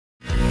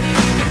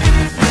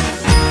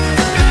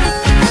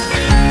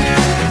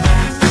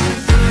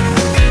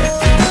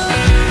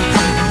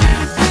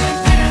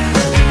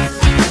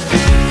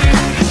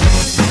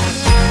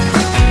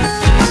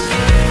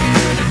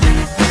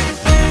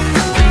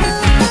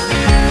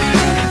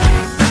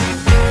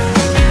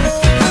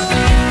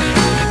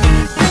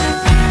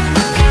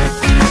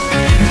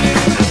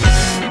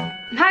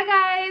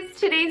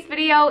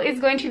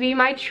going to be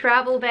my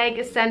travel bag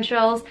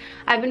essentials.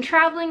 I've been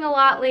traveling a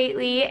lot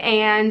lately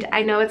and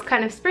I know it's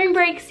kind of spring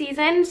break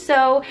season,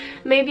 so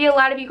maybe a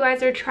lot of you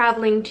guys are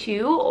traveling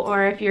too,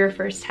 or if you're a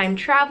first time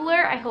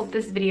traveler, I hope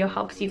this video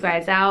helps you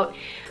guys out.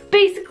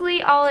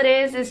 Basically, all it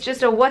is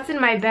just a what's in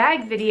my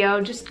bag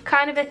video, just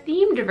kind of a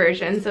themed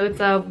version. So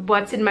it's a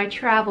what's in my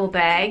travel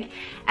bag,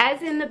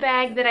 as in the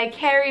bag that I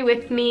carry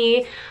with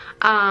me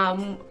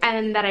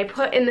and that I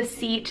put in the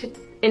seat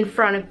in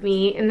front of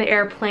me in the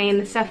airplane,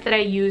 the stuff that I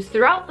use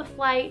throughout the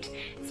flight.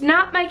 It's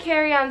not my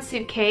carry-on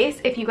suitcase.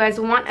 If you guys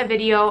want a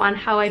video on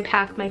how I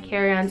pack my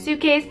carry-on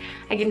suitcase,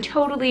 I can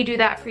totally do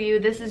that for you.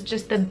 This is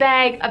just the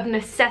bag of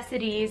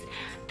necessities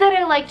that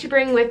I like to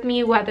bring with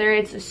me, whether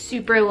it's a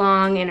super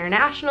long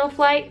international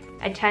flight.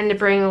 I tend to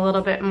bring a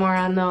little bit more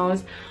on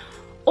those.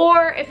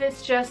 Or if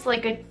it's just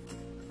like a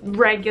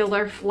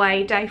regular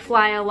flight, I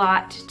fly a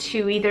lot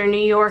to either New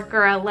York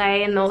or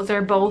LA, and those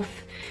are both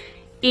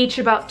each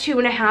about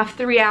 2.5 to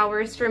 3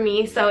 hours for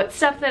me, so it's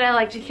stuff that I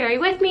like to carry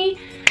with me.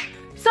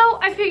 So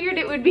I figured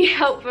it would be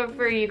helpful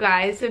for you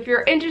guys. So if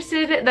you're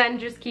interested, then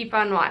just keep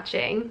on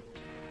watching.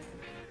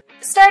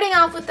 Starting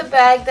off with the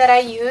bag that I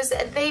use,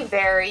 they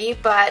vary,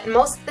 but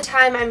most of the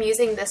time I'm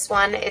using this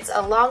one. It's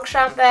a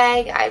Longchamp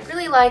bag. I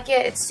really like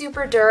it. It's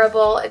super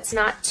durable. It's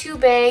not too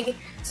big,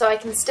 so I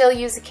can still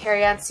use a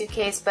carry-on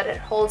suitcase, but it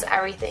holds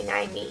everything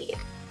I need.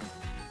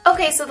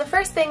 Okay, so the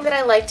first thing that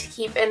I like to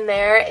keep in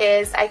there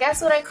is, I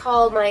guess, what I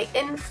call my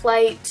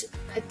in-flight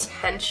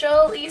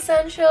potential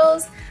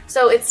essentials.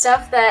 So it's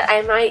stuff that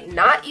I might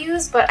not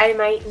use, but I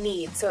might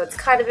need, so it's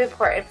kind of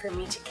important for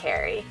me to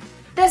carry.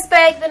 This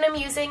bag that I'm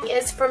using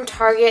is from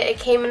Target. It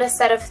came in a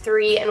set of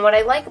 3, and what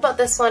I like about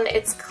this one,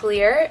 it's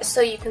clear,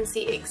 so you can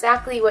see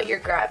exactly what you're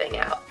grabbing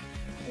out.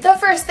 The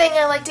first thing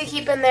I like to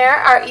keep in there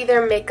are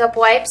either makeup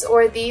wipes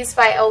or these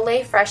by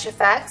Olay Fresh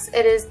Effects.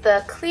 It is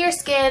the Clear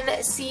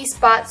Skin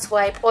C-Spot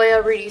Swipe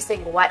Oil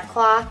Reducing Wet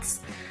Cloths.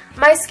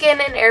 My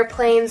skin in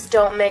airplanes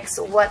don't mix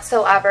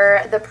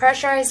whatsoever. The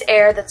pressurized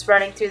air that's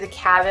running through the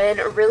cabin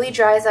really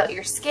dries out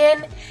your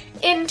skin,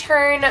 in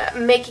turn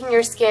making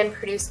your skin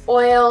produce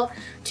oil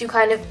to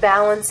kind of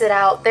balance it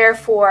out,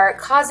 therefore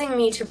causing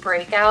me to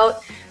break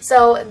out.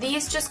 So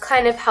these just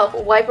kind of help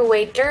wipe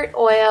away dirt,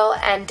 oil,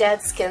 and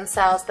dead skin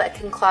cells that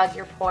can clog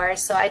your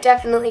pores, so I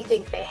definitely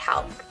think they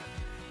help.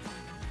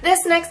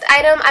 This next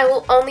item I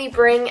will only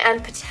bring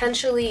and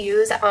potentially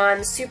use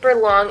on super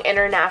long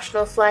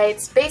international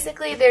flights.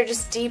 Basically, they're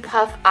just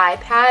Depuff eye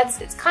pads.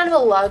 It's kind of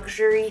a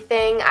luxury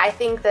thing. I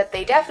think that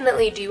they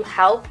definitely do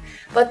help,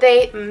 but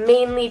they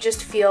mainly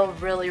just feel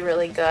really,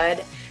 really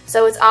good.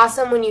 So it's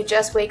awesome when you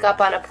just wake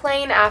up on a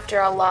plane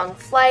after a long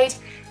flight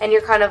and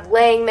you're kind of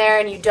laying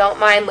there and you don't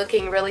mind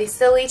looking really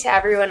silly to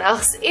everyone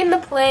else in the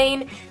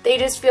plane. They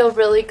just feel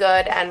really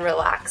good and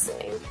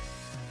relaxing.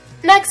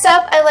 Next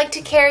up, I like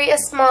to carry a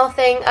small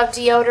thing of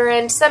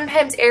deodorant.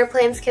 Sometimes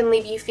airplanes can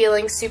leave you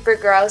feeling super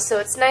gross, so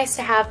it's nice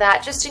to have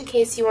that just in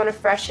case you want to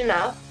freshen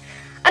up.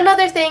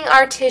 Another thing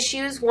are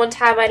tissues. One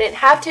time I didn't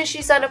have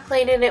tissues on a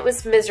plane and it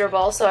was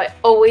miserable, so I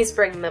always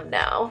bring them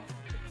now.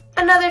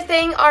 Another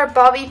thing are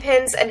bobby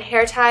pins and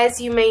hair ties.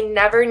 You may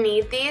never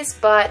need these,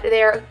 but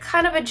they're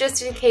kind of a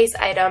just-in-case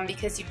item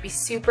because you'd be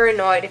super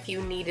annoyed if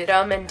you needed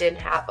them and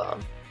didn't have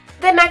them.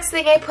 The next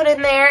thing I put in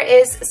there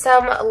is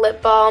some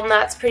lip balm.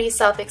 That's pretty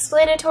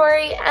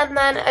self-explanatory, and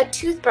then a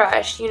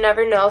toothbrush. You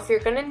never know if you're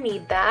going to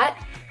need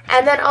that.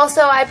 And then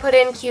also I put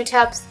in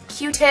Q-tips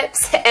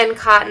and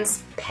cotton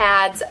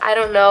pads. I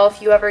don't know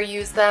if you ever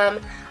use them,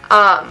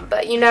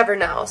 but you never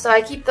know. So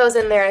I keep those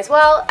in there as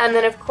well. And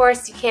then of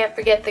course you can't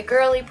forget the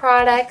girly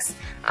products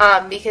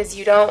because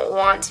you don't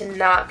want to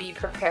not be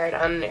prepared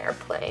on an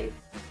airplane.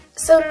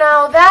 So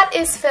now that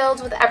is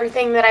filled with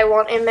everything that I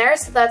want in there,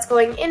 so that's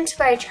going into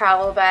my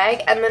travel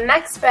bag. And the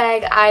next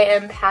bag I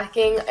am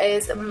packing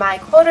is my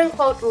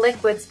quote-unquote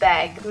liquids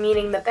bag,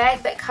 meaning the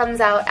bag that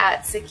comes out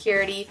at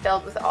security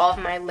filled with all of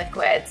my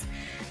liquids.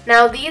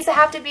 Now these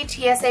have to be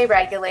TSA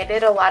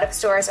regulated. A lot of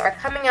stores are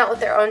coming out with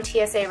their own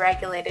TSA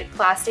regulated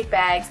plastic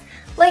bags,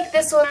 like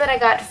this one that I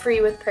got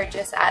free with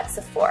purchase at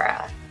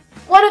Sephora.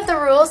 One of the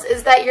rules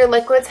is that your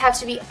liquids have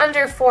to be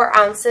under 4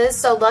 ounces,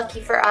 so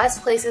lucky for us,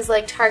 places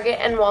like Target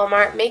and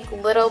Walmart make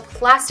little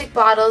plastic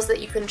bottles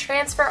that you can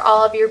transfer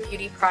all of your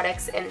beauty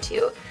products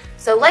into.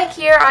 So like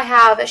here, I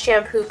have a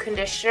shampoo,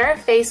 conditioner,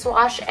 face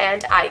wash,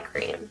 and eye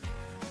cream.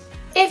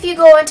 If you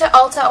go into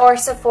Ulta or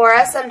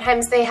Sephora,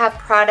 sometimes they have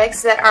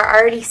products that are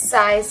already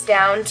sized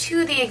down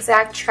to the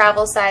exact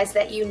travel size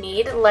that you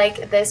need,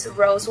 like this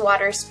rose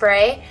water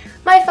spray,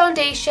 my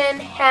foundation,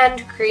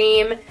 hand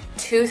cream,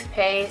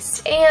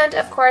 toothpaste, and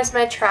of course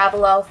my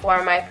Travelo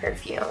for my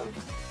perfume.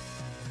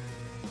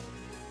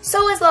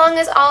 So as long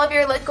as all of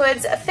your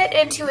liquids fit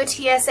into a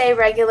TSA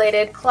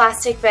regulated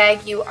plastic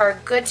bag, you are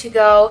good to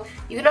go.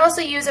 You can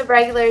also use a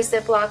regular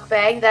Ziploc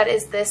bag that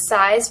is this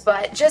size,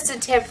 but just a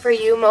tip for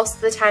you, most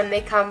of the time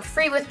they come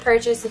free with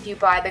purchase if you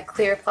buy the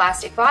clear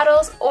plastic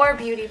bottles or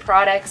beauty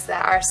products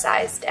that are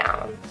sized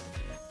down.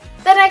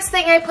 The next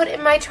thing I put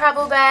in my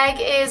travel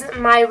bag is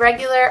my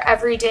regular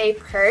everyday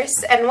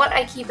purse, and what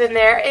I keep in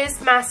there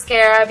is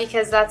mascara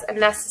because that's a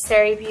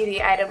necessary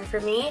beauty item for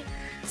me.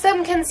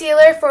 Some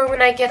concealer for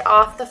when I get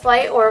off the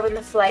flight or when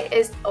the flight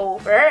is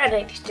over and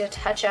I need to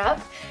touch up.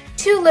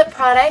 2 lip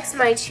products,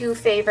 my 2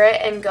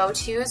 favorite and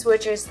go-tos,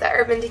 which is the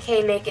Urban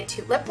Decay Naked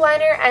 2 Lip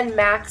Liner and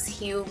Max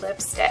Hue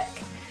Lipstick.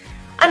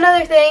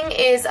 Another thing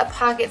is a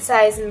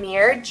pocket-sized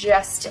mirror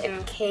just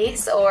in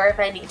case, or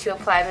if I need to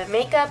apply my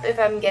makeup if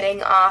I'm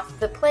getting off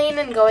the plane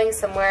and going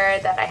somewhere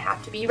that I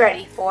have to be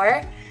ready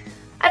for.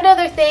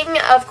 Another thing,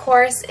 of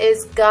course,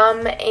 is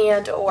gum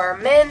and or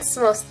mints.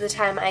 Most of the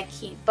time I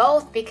keep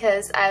both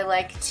because I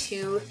like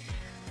to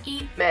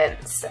eat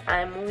mints.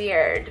 I'm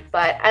weird,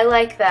 but I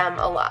like them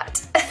a lot.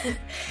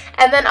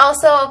 And then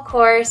also, of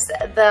course,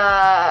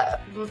 the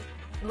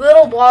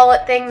little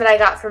wallet thing that I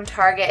got from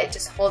Target. It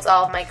just holds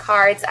all of my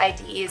cards,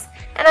 IDs,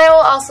 and I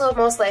will also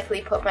most likely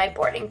put my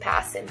boarding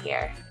pass in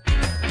here.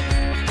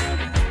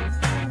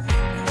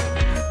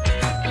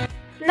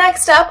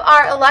 Next up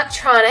are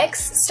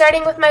electronics.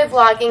 Starting with my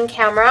vlogging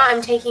camera,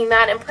 I'm taking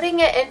that and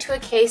putting it into a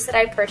case that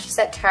I purchased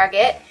at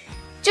Target.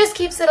 Just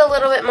keeps it a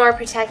little bit more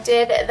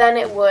protected than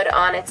it would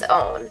on its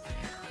own.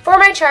 For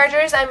my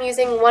chargers, I'm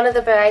using one of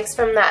the bags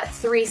from that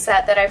 3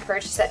 set that I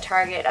purchased at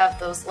Target of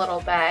those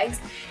little bags.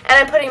 And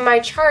I'm putting my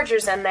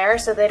chargers in there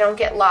so they don't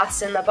get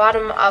lost in the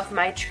bottom of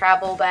my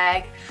travel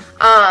bag.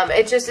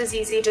 It just is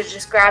easy to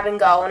just grab and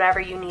go whenever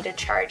you need a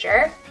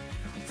charger.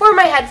 For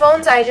my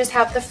headphones, I just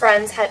have the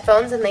Friends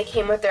headphones and they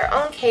came with their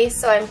own case,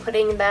 so I'm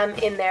putting them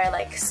in there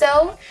like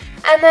so.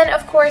 And then,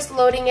 of course,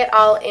 loading it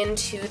all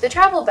into the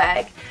travel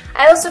bag.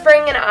 I also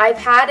bring an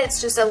iPad.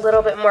 It's just a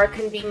little bit more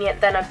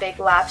convenient than a big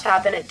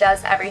laptop and it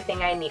does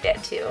everything I need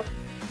it to.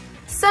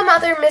 Some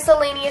other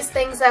miscellaneous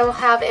things I will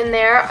have in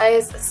there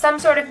is some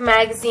sort of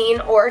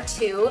magazine or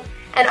 2,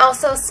 and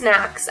also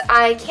snacks.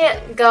 I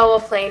can't go a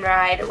plane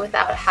ride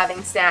without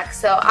having snacks,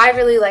 so I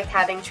really like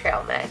having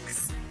trail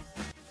mix.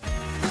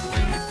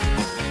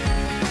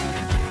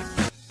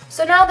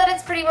 So now that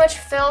it's pretty much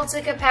filled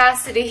to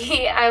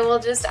capacity, I will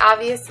just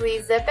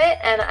obviously zip it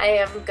and I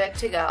am good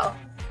to go.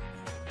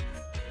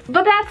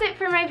 But that's it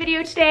for my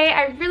video today.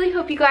 I really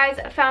hope you guys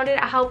found it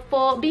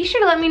helpful. Be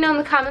sure to let me know in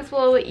the comments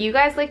below what you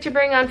guys like to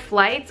bring on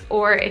flights,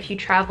 or if you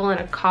travel in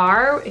a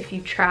car, if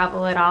you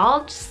travel at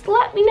all, just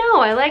let me know.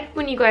 I like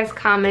when you guys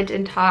comment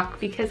and talk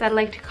because I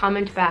like to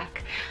comment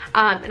back.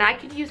 And I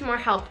could use more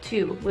help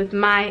too with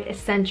my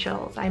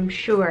essentials, I'm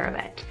sure of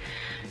it.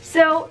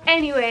 So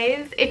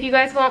anyways, if you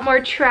guys want more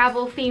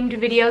travel themed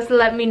videos,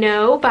 let me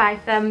know by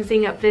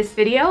thumbsing up this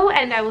video,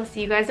 and I will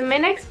see you guys in my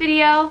next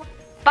video.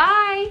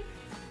 Bye!